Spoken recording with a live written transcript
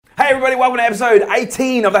everybody, welcome to episode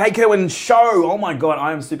 18 of the Hey Kerwin Show. Oh my God,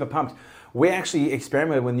 I am super pumped. We actually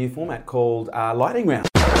experimented with a new format called Lightning Round.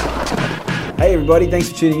 Hey everybody, thanks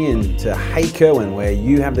for tuning in to Hey Kerwin, where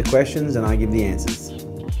you have the questions and I give the answers.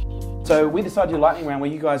 So we decided to do Lightning Round where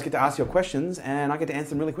you guys get to ask your questions and I get to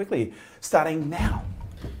answer them really quickly, starting now.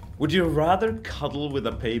 Would you rather cuddle with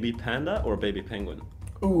a baby panda or a baby penguin?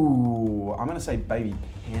 Ooh, I'm going to say baby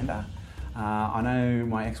panda. I know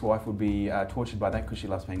my ex-wife would be tortured by that because she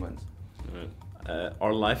loves penguins.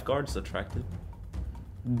 Are lifeguards attractive?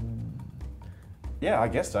 Yeah, I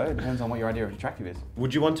guess so. It depends on what your idea of attractive is.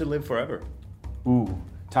 Would you want to live forever? Ooh,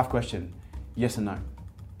 tough question. Yes and no.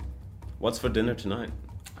 What's for dinner tonight?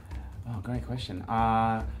 Oh, great question.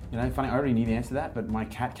 Funny, I already knew the answer to that, but my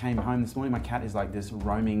cat came home this morning. My cat is like this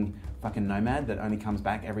roaming fucking nomad that only comes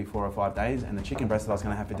back every 4 or 5 days, and the chicken breast that I was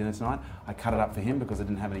going to have for dinner tonight, I cut it up for him because I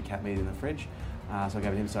didn't have any cat meat in the fridge, so I gave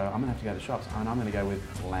it to him. So I'm going to have to go to the shops, and I'm going to go with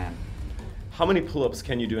lamb. How many pull-ups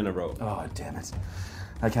can you do in a row? Oh, damn it.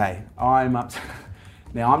 Okay, I'm up to...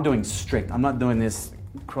 Now, I'm doing strict. I'm not doing this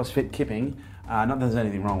CrossFit kipping. Not that there's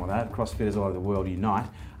anything wrong with that. CrossFitters all over the world unite.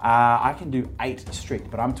 I can do 8 strict,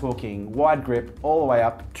 but I'm talking wide grip all the way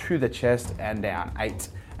up to the chest and down, 8.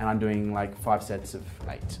 And I'm doing like 5 sets of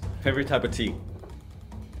 8. Favorite type of tea?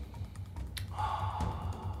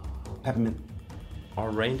 Peppermint. Are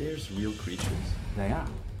reindeers real creatures? They are,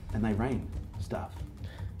 and they rain stuff.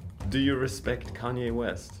 Do you respect Kanye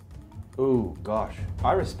West? Ooh, gosh.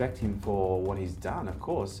 I respect him for what he's done, of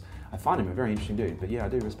course. I find him a very interesting dude, but yeah, I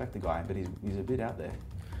do respect the guy, but he's a bit out there.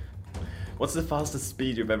 What's the fastest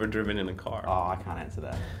speed you've ever driven in a car? Oh, I can't answer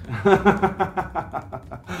that.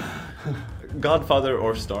 Godfather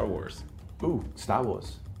or Star Wars? Ooh, Star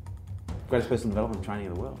Wars. Greatest personal development training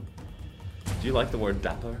in the world. Do you like the word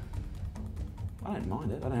dapper? I don't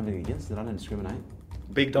mind it. I don't have anything against it. I don't discriminate.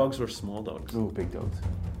 Big dogs or small dogs? Ooh, big dogs.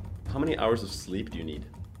 How many hours of sleep do you need?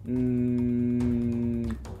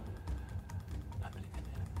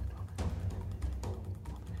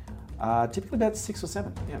 Typically about 6 or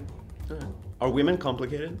 7, yeah. Are women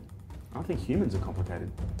complicated? I think humans are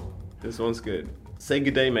complicated. This one's good. Say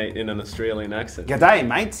good day, mate, in an Australian accent. G'day,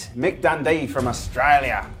 mate. Mick Dundee from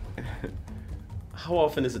Australia. How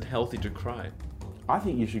often is it healthy to cry? I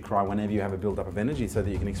think you should cry whenever you have a build-up of energy so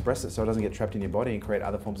that you can express it so it doesn't get trapped in your body and create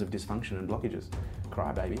other forms of dysfunction and blockages.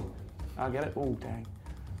 Cry, baby. I get it. Ooh, dang.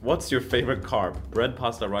 What's your favorite carb? Bread,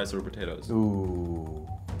 pasta, rice, or potatoes? Ooh,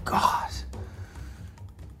 God.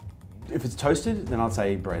 If it's toasted, then I'd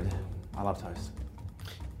say bread. I love toast.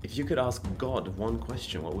 If you could ask God one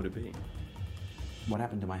question, what would it be? What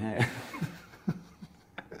happened to my hair?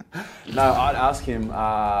 No, I'd ask him,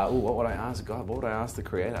 what would I ask God? What would I ask the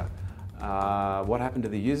creator? What happened to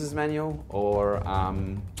the user's manual? Or,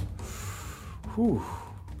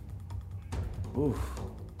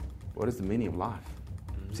 what is the meaning of life?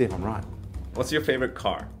 See if I'm right. What's your favorite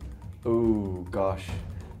car? Ooh, gosh.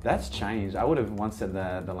 That's changed. I would have once said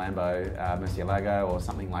the Lambo Murcielago or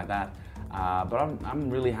something like that. But I'm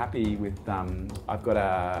really happy with, I've got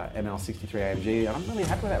a ML63 AMG, and I'm really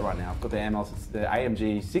happy with that right now. I've got the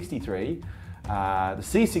AMG 63, the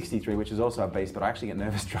C63, which is also a beast, but I actually get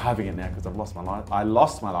nervous driving it now because I've lost my I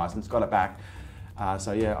lost my license, got it back.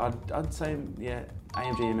 So yeah, I'd say, yeah,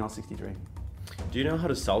 AMG ML63. Do you know how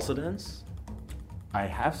to salsa dance? I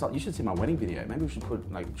have. You should see my wedding video. Maybe we should put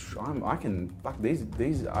like I can fuck these.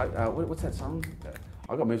 What's that song?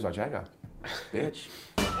 I got moves like Jagger, bitch.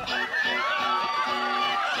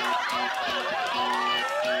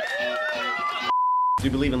 Do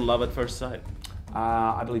you believe in love at first sight?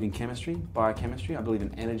 I believe in chemistry, biochemistry. I believe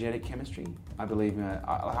in energetic chemistry. I believe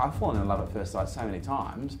I've fallen in love at first sight so many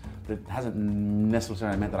times, but it hasn't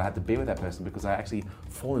necessarily meant that I had to be with that person because I actually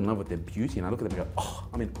fall in love with their beauty and I look at them and go, oh,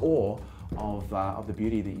 I'm in awe of the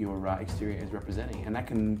beauty that your exterior is representing. And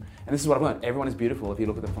this is what I've learned. Everyone is beautiful if you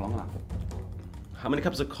look at them for long enough. How many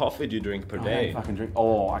cups of coffee do you drink per I day? don't fucking drink.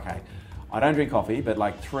 Oh, okay. I don't drink coffee, but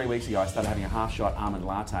like 3 weeks ago, I started having a half-shot almond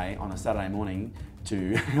latte on a Saturday morning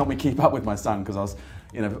to help me keep up with my son because I was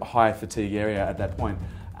in a high fatigue area at that point.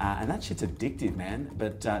 And that shit's addictive, man.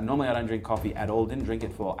 But normally I don't drink coffee at all. Didn't drink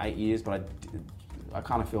it for 8 years, but I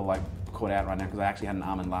kind of feel like caught out right now because I actually had an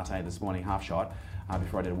almond latte this morning, half-shot,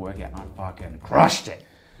 before I did a workout, and I fucking crushed it.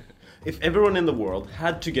 If everyone in the world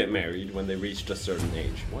had to get married when they reached a certain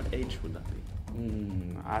age, what age would that be?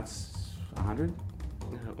 That's 100.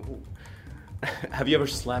 Have you ever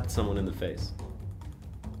slapped someone in the face?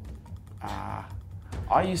 I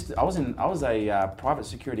was a private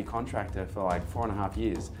security contractor for like 4.5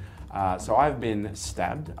 years. So I've been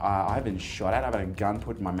stabbed, I've been shot at, I've had a gun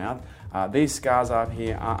put in my mouth. These scars up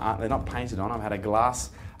here, they're not painted on. I've had a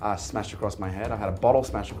glass smashed across my head. I've had a bottle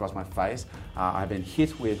smashed across my face. I've been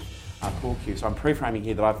hit with a pool cue. So I'm pre-framing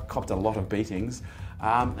here that I've copped a lot of beatings.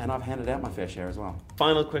 And I've handed out my fair share as well.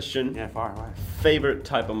 Final question. Yeah, fire away. Favorite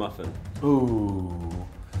type of muffin? Ooh.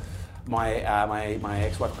 My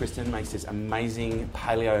ex-wife Kristen makes this amazing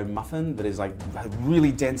paleo muffin that is like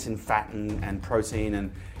really dense in fat and protein,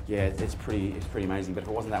 and yeah, it's pretty amazing. But if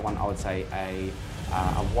it wasn't that one, I would say a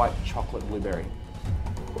white chocolate blueberry.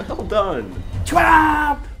 Well done.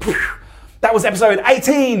 That was episode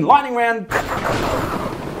 18, lightning round.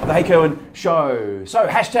 The Hey Kerwin Show. So,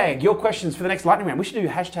 hashtag your questions for the next lightning round. We should do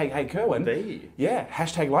hashtag Hey Kerwin. Yeah,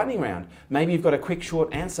 hashtag lightning round. Maybe you've got a quick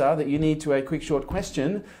short answer that you need to a quick short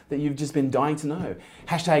question that you've just been dying to know.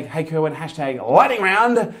 Hashtag Hey Kerwin, hashtag lightning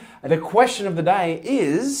round. The question of the day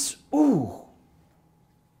is,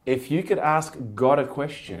 if you could ask God a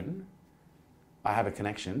question, I have a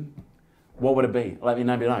connection. What would it be? Let me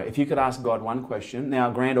know below. If you could ask God one question, now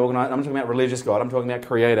grand organized, I'm not talking about religious God, I'm talking about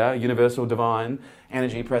creator, universal, divine,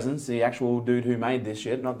 energy, presence, the actual dude who made this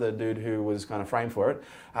shit, not the dude who was kind of framed for it.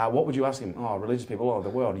 What would you ask him? Oh, religious people all over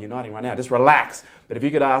the world are uniting right now. Just relax. But if you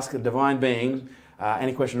could ask a divine being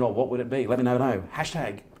any question at all, what would it be? Let me know below.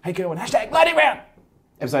 Hashtag Hey Kerwin, hashtag lightning round.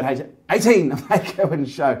 Episode 18 of Hey Kerwin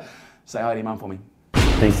Show. Say hi to your mum for me.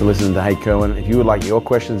 Thanks for listening to Hey Kerwin. If you would like your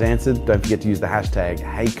questions answered, don't forget to use the hashtag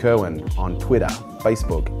Hey Kerwin on Twitter,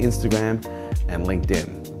 Facebook, Instagram, and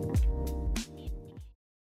LinkedIn.